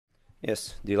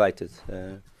Yes, delighted.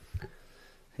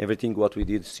 Everything what we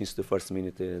did since the first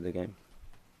minute of the game.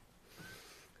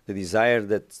 The desire,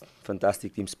 that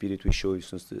fantastic team spirit we showed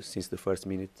since the first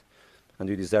minute, and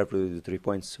we deserved the 3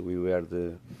 points. We were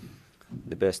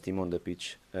the best team on the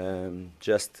pitch.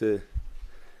 Just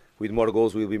with more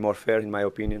goals, we'll be more fair, in my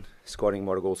opinion, scoring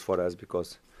more goals for us,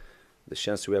 because the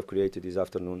chance we have created this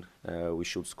afternoon, we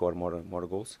should score more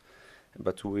goals.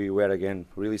 But we were again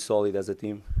really solid as a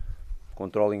team,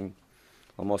 controlling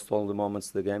almost all the moments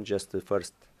of the game. Just the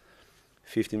first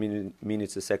 15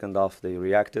 minutes, the second half, they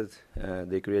reacted.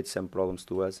 They created some problems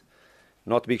to us.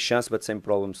 Not big chance, but same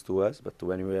problems to us. But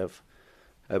when we have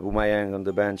Aubameyang on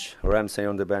the bench, Ramsey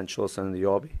on the bench, also in the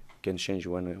Obi, can change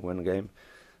one game.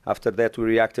 After that, we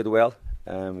reacted well.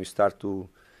 We start to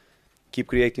keep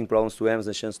creating problems to them,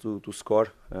 the chance to score.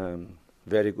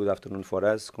 Very good afternoon for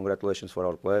us. Congratulations for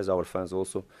our players, our fans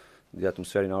also. The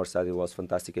atmosphere in our stadium was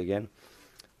fantastic again.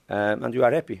 And we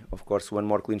are happy. Of course, one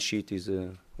more clean sheet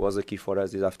was a key for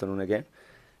us this afternoon again.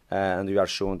 And we are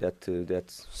showing that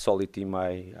solid team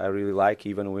I really like,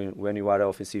 even when you are an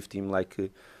offensive team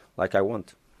like I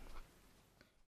want.